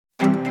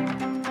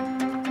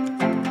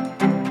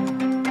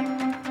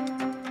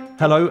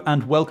Hello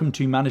and welcome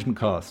to Management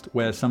Cast,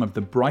 where some of the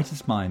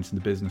brightest minds in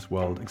the business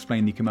world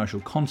explain the commercial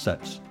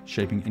concepts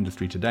shaping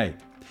industry today.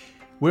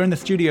 We're in the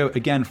studio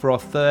again for our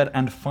third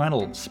and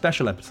final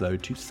special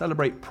episode to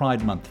celebrate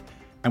Pride Month.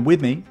 And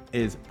with me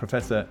is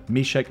Professor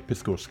Misiek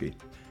Piskorski.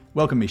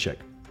 Welcome, Misiek.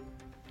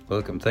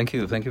 Welcome. Thank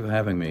you. Thank you for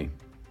having me.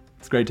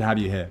 It's great to have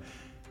you here.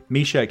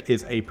 Misiek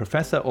is a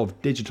Professor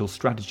of Digital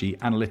Strategy,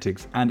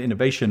 Analytics and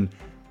Innovation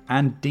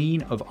and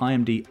Dean of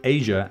IMD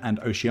Asia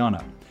and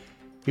Oceania.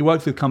 He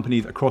works with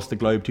companies across the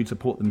globe to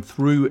support them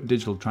through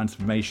digital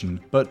transformation,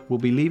 but we'll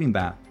be leaving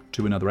that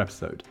to another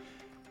episode.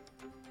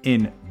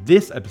 In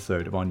this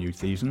episode of our new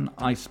season,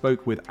 I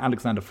spoke with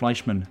Alexander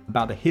Fleischmann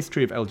about the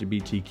history of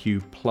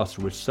LGBTQ plus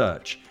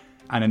research,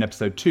 and in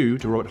episode 2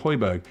 to Robert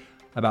Heuberg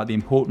about the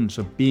importance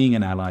of being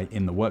an ally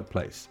in the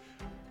workplace.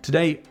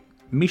 Today,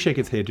 Misiek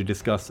is here to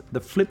discuss the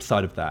flip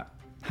side of that,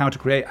 how to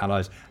create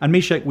allies. And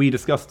Misiek, we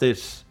discussed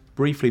this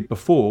briefly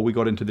before we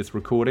got into this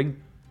recording.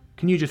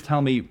 Can you just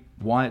tell me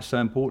why it's so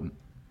important?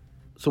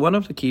 So one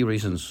of the key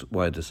reasons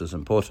why this is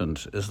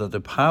important is that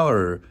the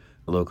power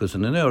locus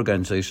in any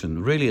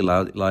organization really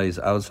lies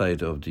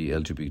outside of the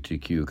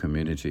LGBTQ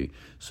community.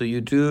 So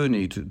you do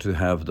need to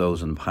have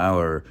those in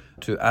power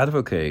to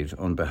advocate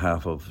on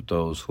behalf of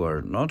those who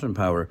are not in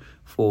power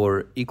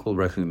for equal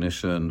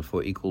recognition,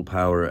 for equal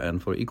power,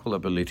 and for equal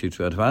ability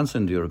to advance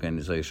in the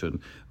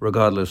organization,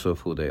 regardless of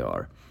who they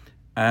are.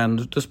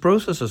 And this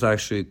process is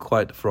actually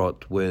quite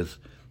fraught with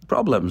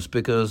problems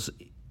because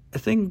I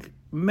think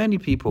many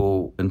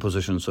people in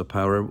positions of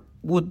power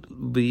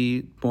would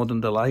be more than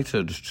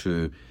delighted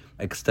to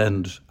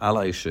extend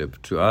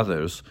allyship to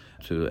others,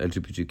 to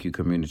LGBTQ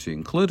community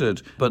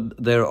included, but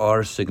there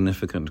are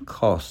significant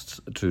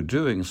costs to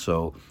doing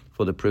so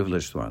for the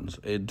privileged ones.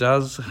 It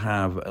does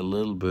have a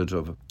little bit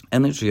of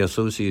energy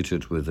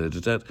associated with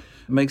it that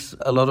makes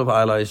a lot of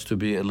allies to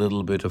be a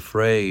little bit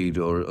afraid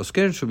or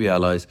scared to be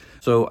allies.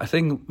 So I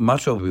think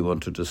much of what we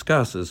want to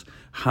discuss is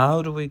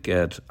how do we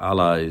get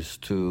allies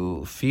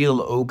to feel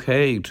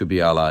okay to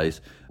be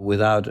allies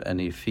without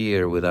any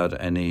fear, without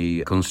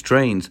any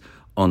constraints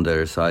on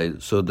their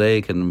side, so they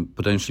can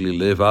potentially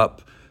live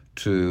up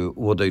to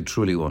what they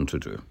truly want to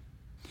do.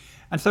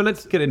 And so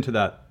let's get into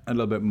that a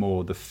little bit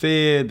more. The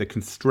fear, the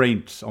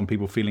constraints on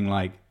people feeling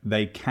like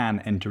they can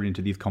enter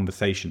into these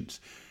conversations.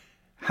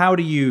 How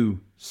do you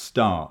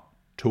start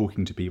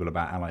talking to people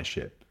about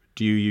allyship?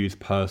 Do you use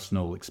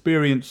personal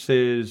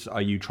experiences?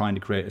 Are you trying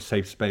to create a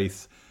safe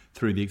space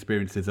through the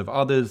experiences of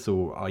others,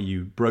 or are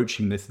you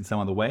broaching this in some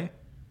other way?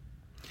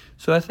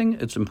 So I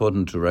think it's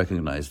important to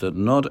recognize that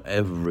not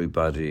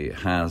everybody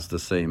has the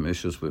same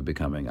issues with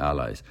becoming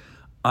allies.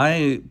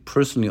 I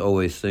personally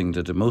always think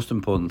that the most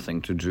important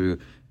thing to do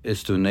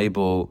is to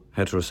enable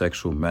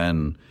heterosexual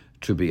men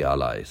to be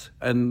allies.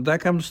 And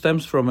that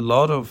stems from a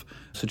lot of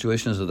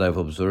situations that I've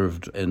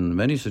observed in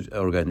many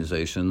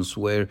organizations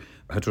where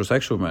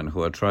heterosexual men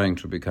who are trying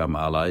to become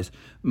allies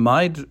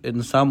might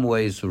in some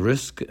ways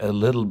risk a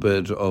little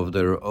bit of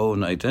their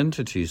own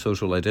identity,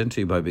 social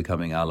identity, by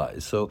becoming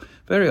allies. So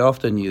very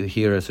often you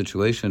hear a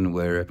situation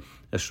where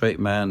a straight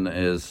man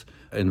is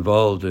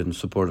involved in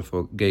support of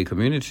a gay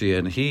community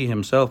and he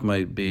himself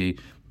might be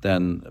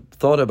then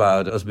thought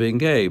about as being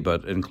gay,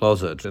 but in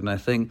closet. And I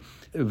think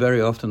very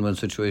often when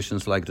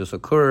situations like this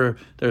occur,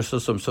 there's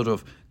some sort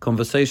of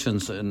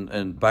conversations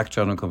and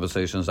back-channel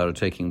conversations that are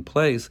taking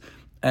place.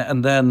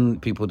 And then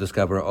people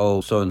discover,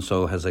 oh,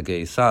 so-and-so has a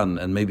gay son.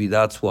 And maybe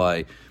that's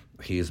why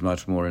he is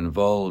much more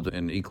involved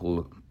in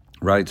equal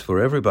rights for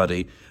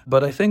everybody.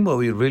 But I think what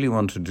we really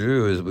want to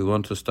do is we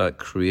want to start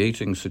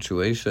creating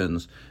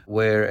situations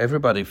where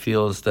everybody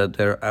feels that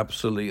they're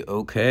absolutely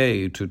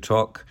okay to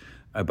talk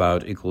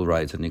about equal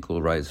rights and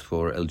equal rights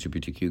for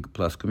LGBTQ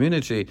plus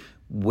community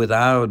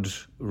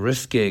without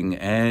risking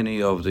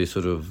any of the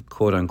sort of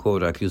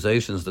quote-unquote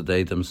accusations that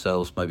they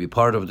themselves might be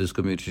part of this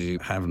community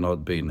have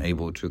not been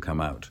able to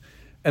come out.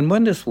 And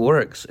when this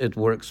works, it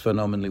works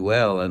phenomenally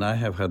well. And I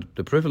have had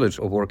the privilege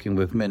of working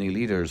with many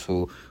leaders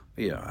who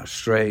are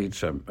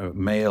straight,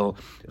 male,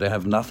 they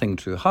have nothing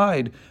to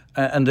hide,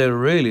 and they're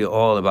really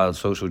all about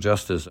social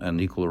justice and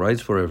equal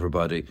rights for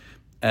everybody.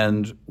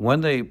 And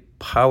when they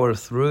power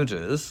through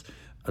this,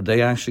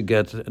 they actually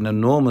get an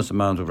enormous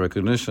amount of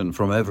recognition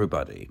from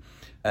everybody,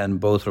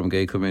 and both from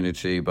gay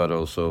community, but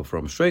also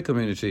from straight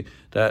community,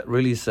 that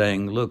really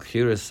saying, look,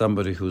 here is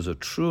somebody who's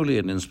truly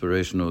an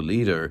inspirational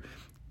leader,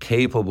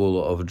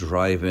 capable of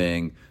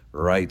driving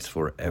rights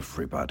for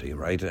everybody,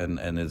 right?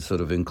 And it's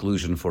sort of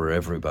inclusion for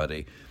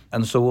everybody.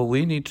 And so what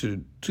we need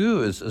to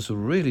do is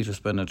really to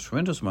spend a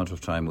tremendous amount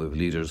of time with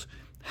leaders,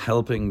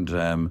 helping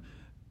them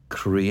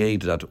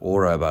create that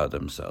aura about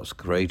themselves,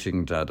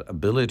 creating that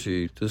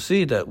ability to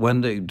see that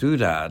when they do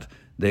that,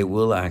 they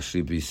will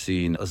actually be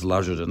seen as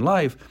larger than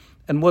life.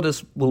 And what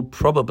this will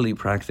probably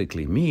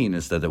practically mean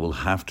is that they will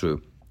have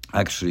to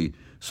actually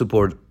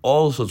support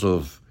all sorts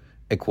of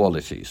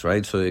equalities,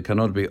 right? So it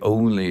cannot be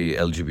only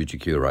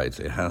LGBTQ rights.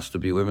 It has to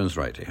be women's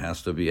rights. It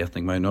has to be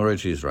ethnic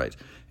minorities' rights.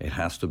 It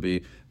has to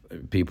be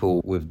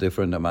people with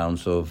different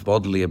amounts of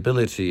bodily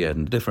ability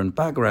and different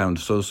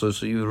backgrounds. So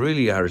you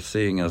really are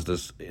seeing as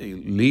this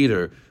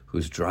leader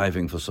who's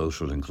driving for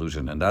social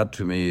inclusion. And that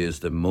to me is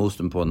the most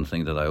important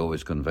thing that I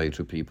always convey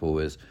to people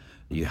is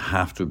you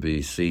have to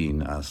be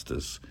seen as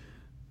this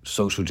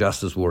social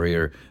justice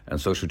warrior and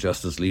social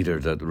justice leader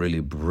that really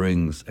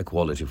brings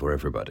equality for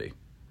everybody.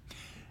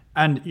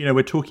 And,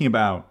 we're talking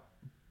about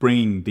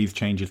bringing these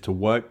changes to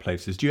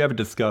workplaces. Do you ever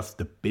discuss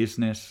the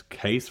business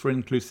case for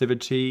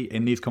inclusivity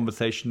in these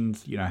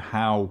conversations?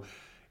 How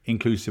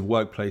inclusive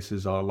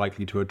workplaces are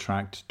likely to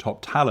attract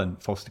top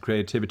talent, foster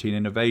creativity and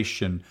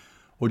innovation,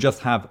 or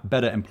just have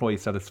better employee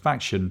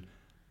satisfaction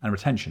and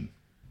retention?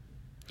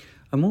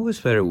 I'm always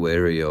very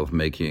wary of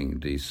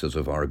making these sorts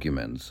of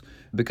arguments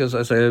because,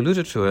 as I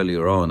alluded to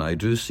earlier on, I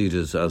do see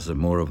this as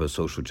more of a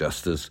social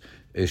justice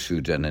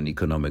issue than an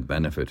economic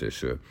benefit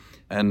issue.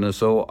 And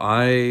so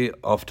I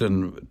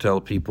often tell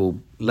people,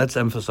 let's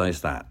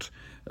emphasize that.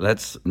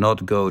 Let's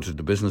not go to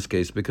the business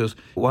case, because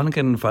one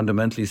can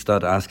fundamentally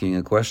start asking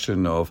a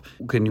question of,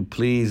 can you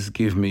please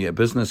give me a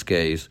business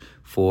case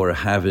for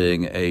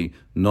having a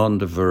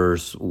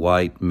non-diverse,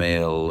 white,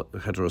 male,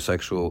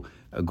 heterosexual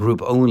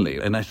group only?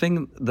 And I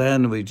think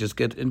then we just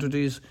get into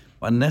these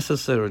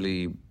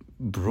unnecessarily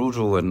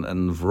brutal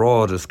and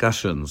raw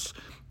discussions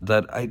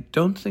that I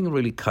don't think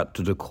really cut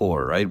to the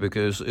core, right?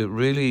 Because it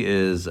really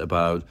is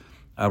about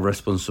our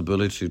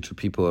responsibility to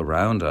people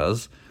around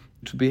us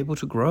to be able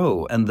to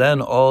grow. And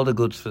then all the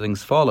good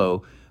things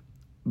follow.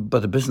 But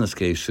the business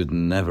case should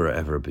never,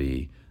 ever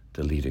be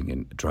the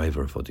leading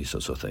driver for these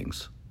sorts of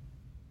things.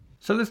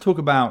 So let's talk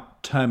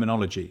about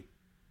terminology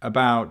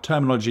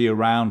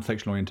around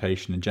sexual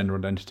orientation and gender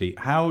identity.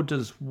 How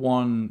does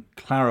one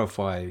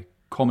clarify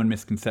common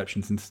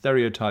misconceptions and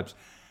stereotypes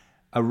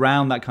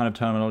around that kind of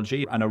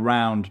terminology and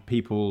around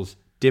people's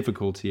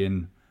difficulty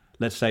in,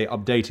 let's say,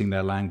 updating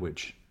their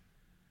language?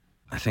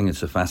 I think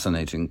it's a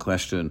fascinating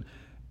question.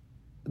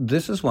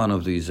 This is one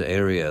of these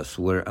areas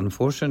where,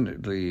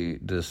 unfortunately,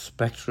 the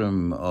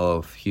spectrum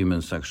of human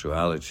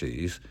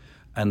sexualities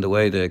and the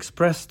way they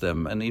express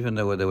them, and even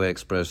the way they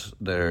express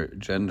their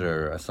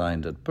gender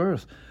assigned at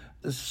birth,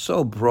 is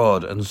so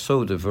broad and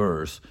so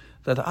diverse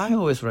that I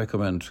always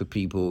recommend to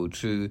people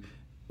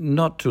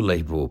not to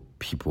label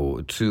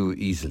people too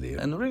easily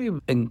and really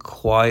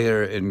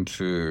inquire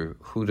into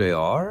who they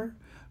are,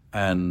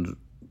 and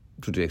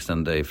to the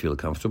extent they feel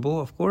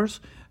comfortable, of course,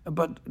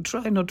 but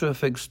try not to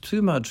affix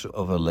too much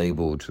of a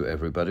label to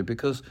everybody,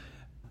 because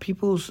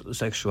people's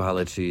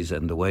sexualities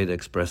and the way they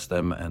express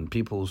them and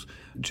people's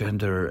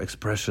gender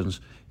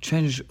expressions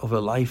change over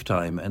a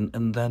lifetime.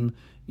 And then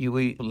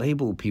we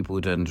label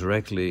people then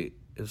directly.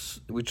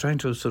 We're trying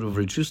to sort of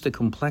reduce the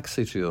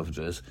complexity of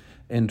this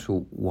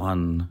into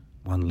one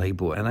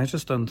label. And I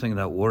just don't think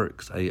that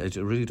works. I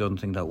really don't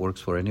think that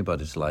works for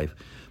anybody's life.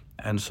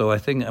 And so I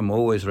think I'm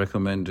always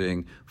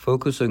recommending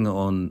focusing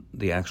on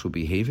the actual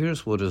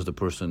behaviors. What is the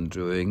person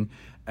doing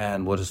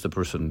and what is the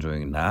person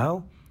doing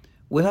now,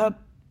 without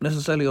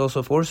necessarily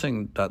also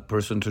forcing that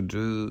person to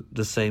do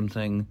the same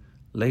thing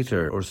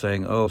later, or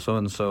saying, oh,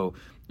 so-and-so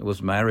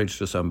was married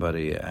to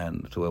somebody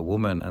and to a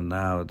woman and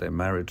now they're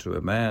married to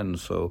a man.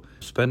 So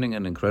spending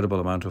an incredible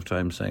amount of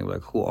time saying,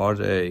 like, who are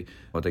they?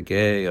 Are they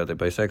gay? Are they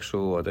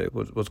bisexual? Are they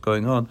what's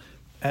going on?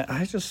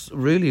 I just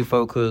really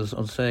focus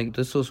on saying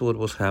this was what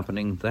was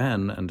happening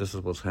then and this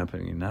is what's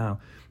happening now.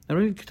 And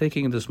really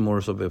taking this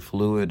more sort of a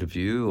fluid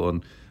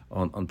view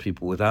on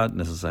people without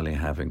necessarily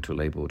having to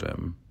label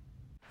them.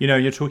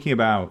 You're talking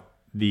about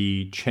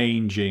the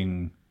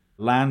changing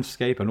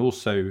landscape and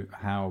also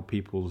how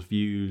people's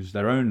views,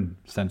 their own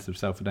sense of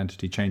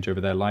self-identity change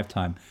over their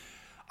lifetime.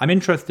 I'm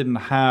interested in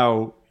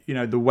how,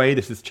 the way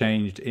this has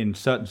changed in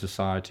certain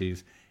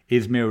societies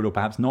is mirrored or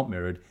perhaps not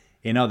mirrored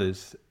in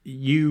others.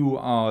 You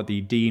are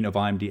the Dean of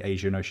IMD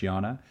Asia and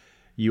Oceania.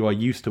 You are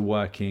used to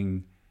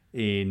working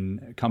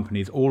in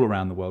companies all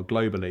around the world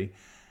globally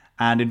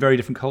and in very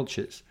different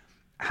cultures.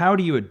 How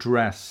do you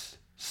address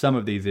some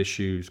of these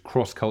issues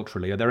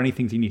cross-culturally? Are there any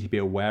things you need to be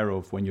aware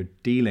of when you're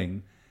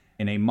dealing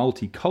in a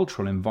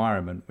multicultural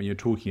environment, when you're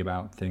talking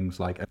about things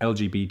like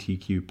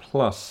LGBTQ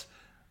plus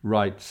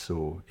rights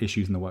or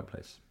issues in the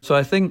workplace? So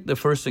I think the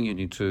first thing you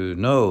need to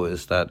know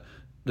is that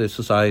the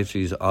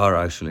societies are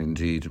actually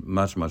indeed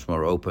much, much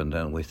more open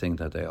than we think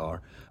that they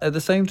are. At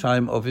the same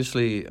time,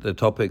 obviously, the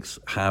topics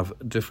have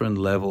different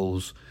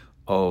levels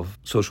of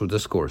social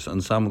discourse,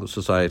 and some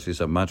societies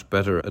are much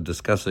better at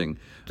discussing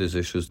these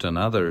issues than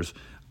others.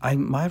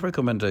 My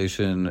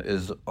recommendation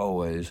is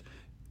always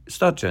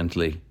start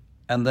gently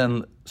and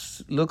then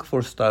look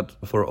for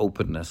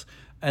openness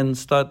and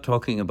start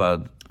talking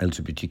about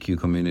LGBTQ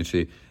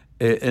community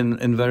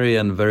in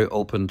very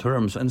open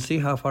terms and see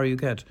how far you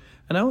get.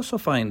 And I also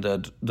find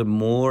that the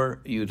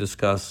more you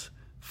discuss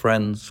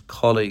friends,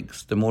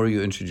 colleagues, the more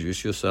you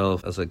introduce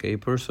yourself as a gay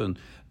person,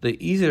 the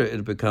easier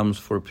it becomes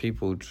for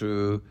people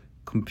to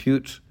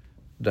compute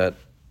that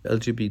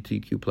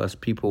LGBTQ plus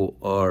people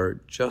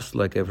are just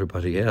like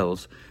everybody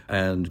else,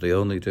 and the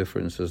only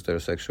difference is their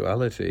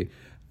sexuality,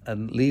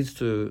 and leads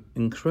to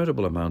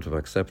incredible amount of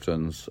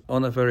acceptance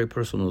on a very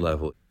personal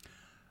level.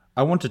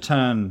 I want to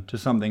turn to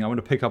something, I want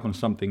to pick up on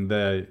something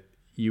there.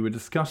 You were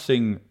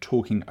discussing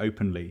talking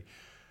openly.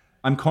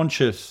 I'm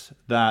conscious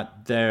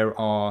that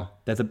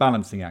there's a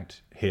balancing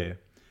act here.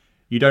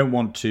 You don't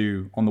want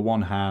to, on the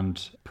one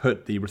hand,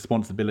 put the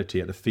responsibility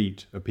at the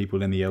feet of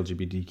people in the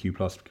LGBTQ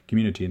plus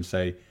community and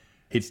say,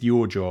 it's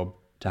your job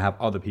to have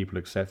other people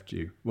accept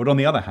you. But on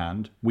the other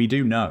hand, we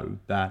do know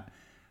that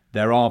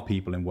there are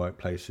people in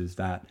workplaces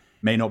that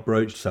may not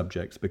broach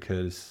subjects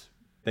because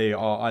they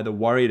are either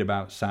worried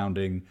about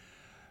sounding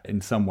in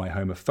some way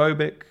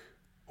homophobic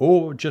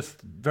or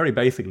just very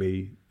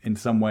basically in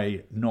some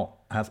way not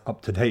as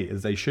up to date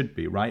as they should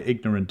be, right?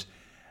 Ignorant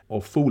or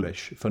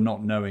foolish for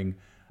not knowing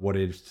what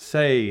it is to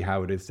say,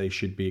 how it is they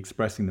should be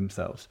expressing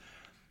themselves.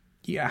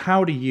 Yeah,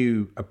 how do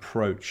you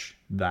approach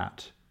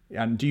that?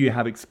 And do you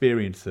have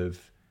experience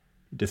of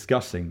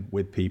discussing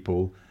with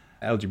people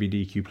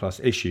LGBTQ plus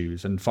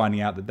issues and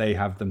finding out that they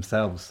have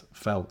themselves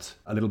felt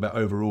a little bit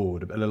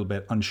overawed, a little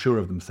bit unsure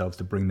of themselves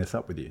to bring this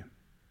up with you?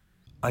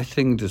 I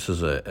think this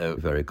is a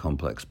very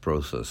complex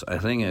process. I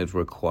think it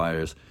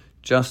requires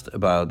just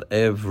about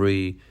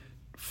every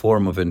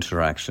form of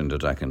interaction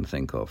that I can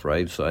think of,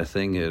 right? So I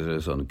think it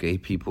is on gay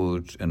people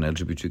and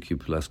LGBTQ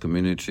plus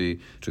community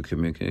to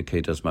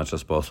communicate as much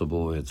as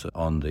possible. It's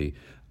on the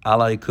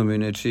ally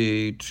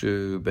community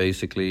to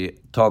basically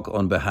talk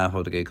on behalf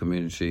of the gay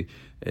community,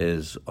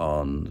 is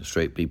on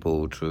straight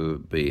people to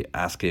be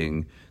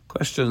asking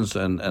questions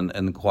and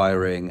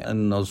inquiring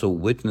and also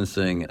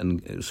witnessing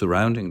and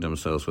surrounding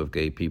themselves with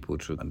gay people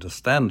to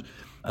understand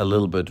a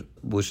little bit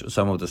which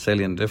some of the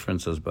salient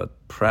differences, but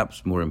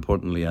perhaps more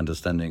importantly,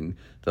 understanding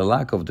the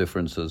lack of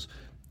differences.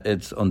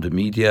 It's on the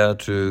media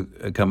to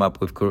come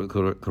up with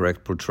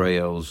correct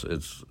portrayals.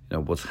 It's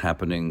what's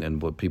happening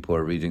and what people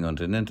are reading on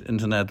the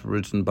internet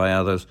written by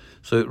others.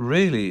 So it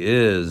really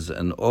is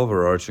an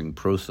overarching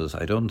process.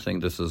 I don't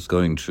think this is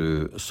going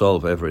to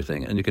solve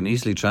everything. And you can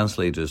easily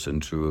translate this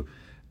into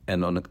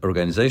an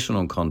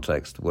organizational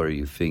context where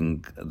you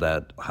think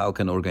that how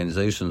can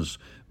organizations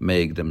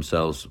make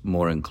themselves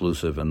more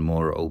inclusive and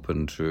more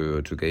open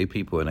to gay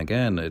people. And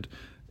again, it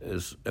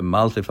is a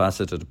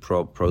multifaceted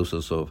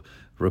process of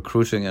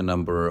recruiting a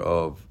number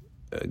of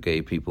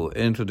gay people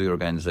into the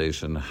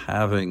organization,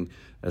 having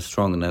a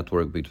strong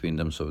network between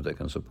them so they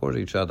can support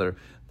each other,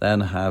 then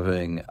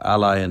having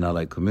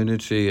ally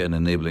community and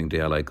enabling the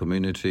ally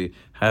community,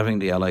 having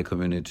the ally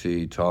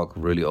community talk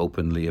really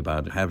openly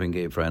about having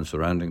gay friends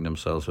surrounding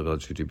themselves with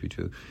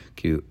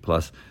LGBTQ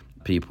plus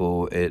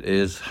people. It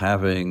is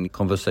having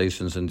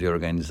conversations in the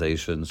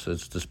organizations.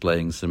 It's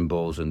displaying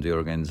symbols in the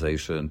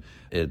organization.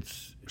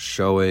 It's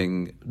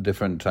showing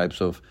different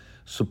types of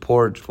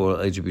support for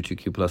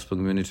LGBTQ plus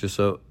community.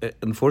 So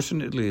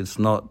unfortunately, it's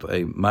not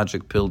a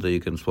magic pill that you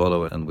can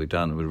swallow and we're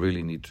done. We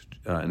really need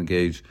to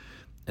engage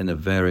in a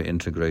very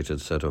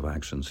integrated set of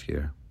actions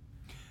here.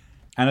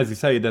 And as you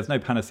say, there's no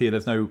panacea,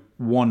 there's no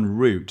one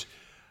route.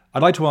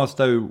 I'd like to ask,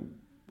 though,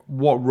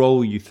 what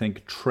role you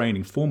think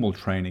formal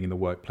training in the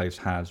workplace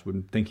has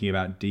when thinking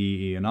about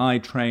DE&I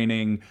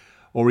training,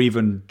 or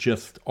even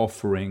just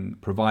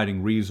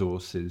providing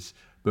resources,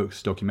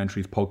 books,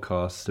 documentaries,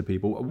 podcasts to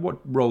people. What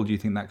role do you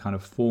think that kind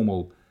of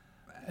formal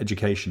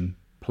education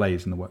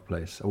plays in the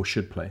workplace or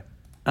should play?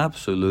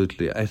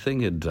 Absolutely. I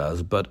think it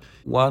does. But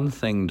one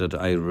thing that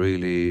I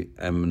really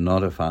am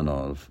not a fan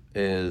of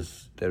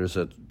is there is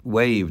a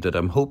wave that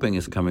I'm hoping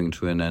is coming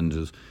to an end,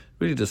 is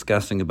really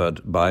discussing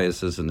about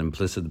biases and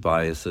implicit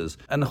biases.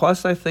 And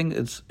whilst I think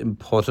it's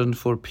important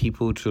for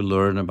people to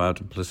learn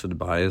about implicit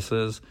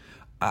biases,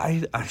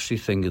 I actually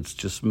think it's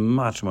just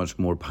much, much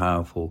more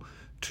powerful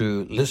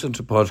to listen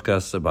to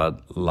podcasts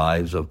about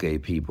lives of gay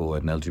people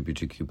and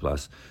LGBTQ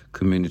plus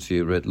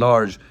community writ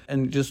large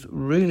and just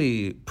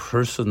really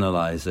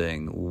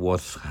personalizing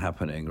what's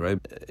happening, right?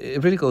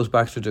 It really goes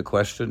back to the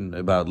question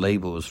about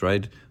labels,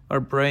 right? Our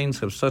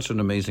brains have such an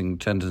amazing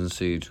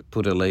tendency to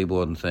put a label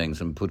on things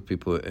and put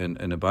people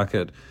in a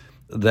bucket,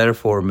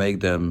 therefore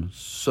make them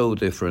so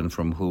different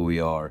from who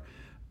we are.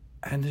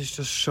 And it's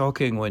just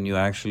shocking when you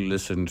actually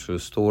listen to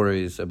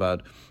stories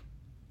about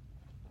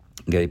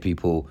gay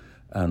people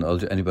and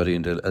anybody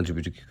in the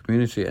LGBTQ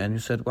community, and you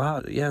said,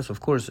 wow, yes, of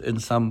course, in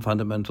some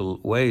fundamental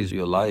ways,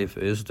 your life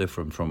is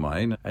different from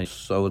mine, and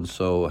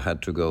so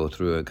had to go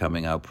through a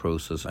coming out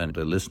process, and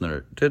the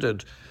listener did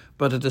it.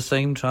 But at the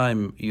same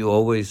time, you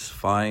always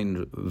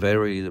find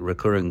very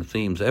recurring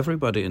themes.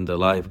 Everybody in their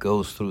life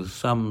goes through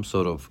some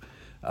sort of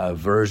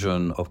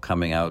version of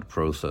coming out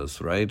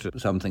process, right?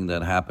 Something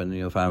that happened in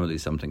your family,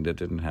 something that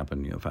didn't happen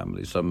in your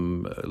family,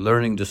 some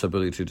learning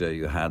disability that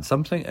you had,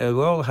 something,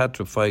 we all had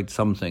to fight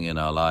something in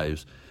our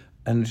lives.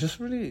 And just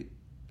really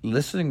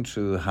listening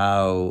to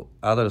how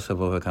others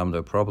have overcome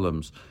their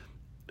problems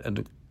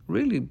and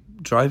really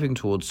driving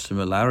towards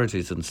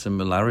similarities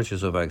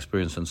of our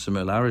experience and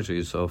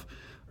similarities of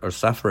our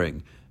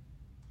suffering.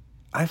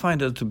 I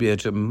find it to be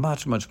a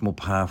much, much more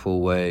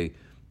powerful way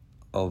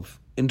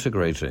of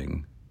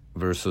integrating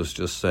versus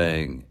just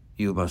saying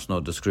you must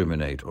not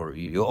discriminate or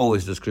you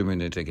always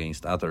discriminate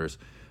against others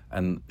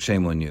and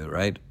shame on you,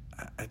 right?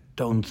 I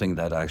don't think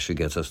that actually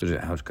gets us to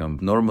the outcome.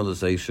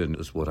 Normalization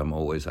is what I'm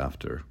always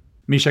after.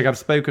 Misiek, I've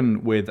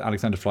spoken with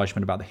Alexander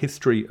Fleischman about the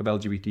history of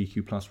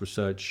LGBTQ plus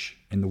research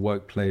in the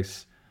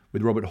workplace,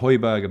 with Robert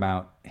Heuberg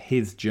about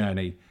his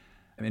journey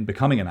in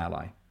becoming an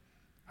ally.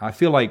 I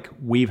feel like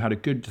we've had a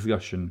good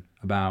discussion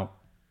about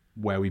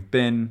where we've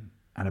been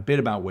and a bit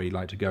about where you'd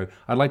like to go.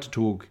 I'd like to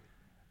talk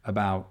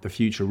about the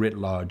future writ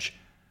large,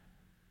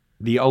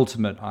 the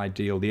ultimate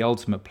ideal, the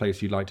ultimate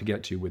place you'd like to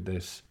get to with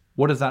this.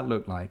 What does that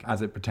look like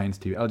as it pertains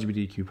to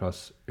LGBTQ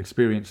plus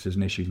experiences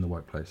and issues in the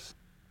workplace?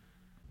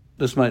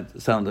 This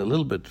might sound a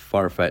little bit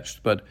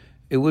far-fetched, but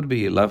it would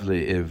be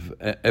lovely if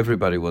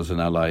everybody was an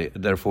ally,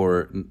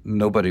 therefore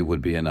nobody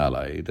would be an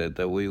ally,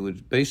 that we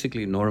would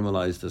basically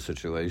normalize the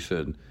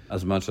situation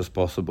as much as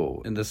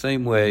possible. In the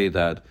same way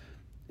that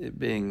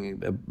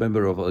being a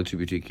member of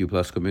LGBTQ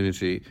plus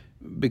community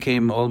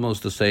became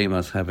almost the same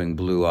as having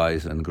blue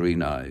eyes and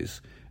green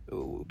eyes.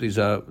 These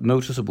are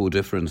noticeable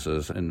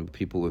differences, and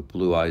people with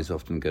blue eyes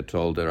often get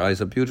told their eyes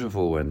are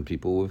beautiful, and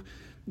people with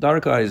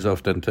dark eyes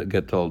often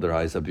get told their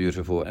eyes are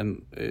beautiful.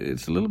 And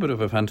it's a little bit of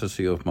a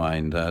fantasy of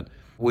mine that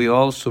we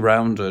all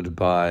surrounded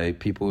by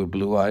people with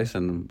blue eyes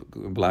and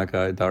black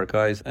eyes, dark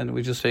eyes, and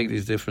we just take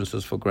these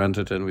differences for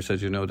granted, and we said,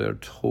 they're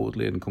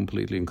totally and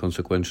completely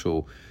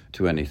inconsequential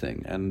to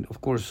anything. And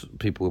of course,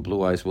 people with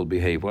blue eyes will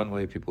behave one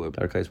way, people with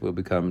dark eyes will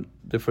become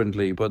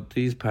differently, but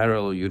these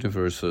parallel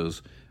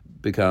universes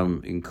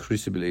become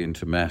increasingly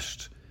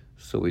intermeshed,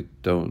 so we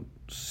don't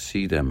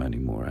see them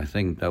anymore. I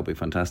think that would be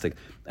fantastic.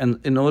 And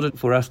in order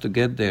for us to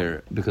get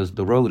there, because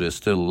the road is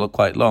still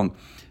quite long,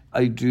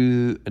 I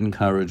do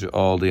encourage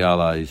all the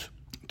allies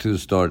to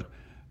start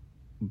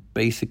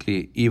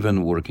basically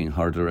even working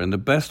harder. And the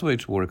best way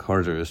to work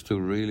harder is to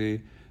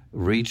really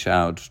reach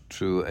out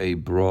to a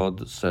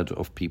broad set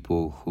of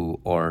people who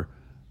are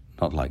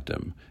not like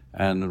them,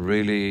 and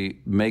really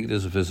make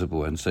this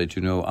visible and say,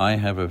 I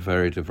have a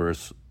very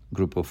diverse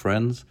group of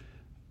friends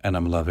and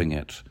I'm loving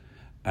it.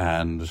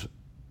 And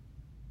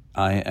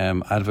I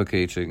am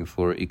advocating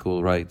for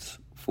equal rights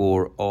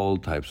for all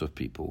types of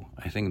people.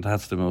 I think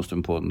that's the most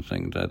important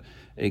thing, that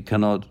it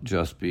cannot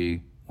just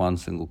be one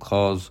single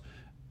cause.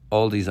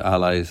 All these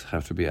allies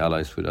have to be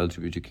allies for the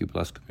LGBTQ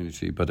plus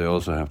community, but they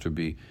also have to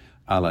be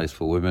allies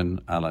for women,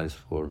 allies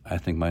for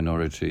ethnic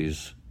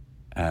minorities,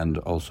 and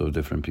also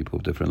different people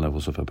with different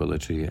levels of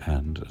ability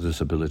and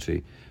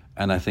disability.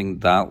 And I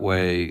think that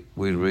way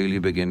we really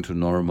begin to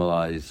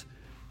normalize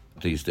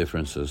these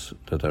differences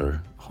that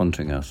are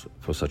haunting us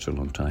for such a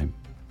long time.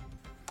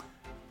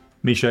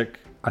 Misiek,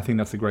 I think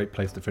that's a great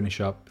place to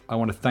finish up. I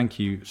want to thank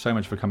you so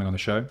much for coming on the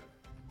show.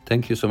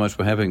 Thank you so much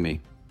for having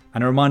me.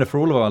 And a reminder for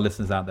all of our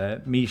listeners out there,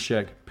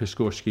 Misiek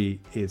Piskorski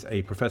is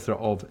a professor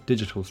of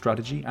digital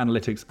strategy,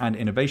 analytics and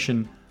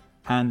innovation,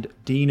 and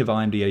Dean of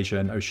IMD Asia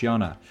and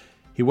Oceania.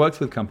 He works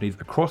with companies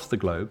across the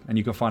globe, and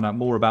you can find out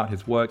more about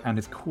his work and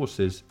his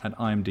courses at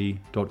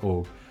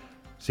imd.org.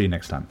 See you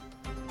next time.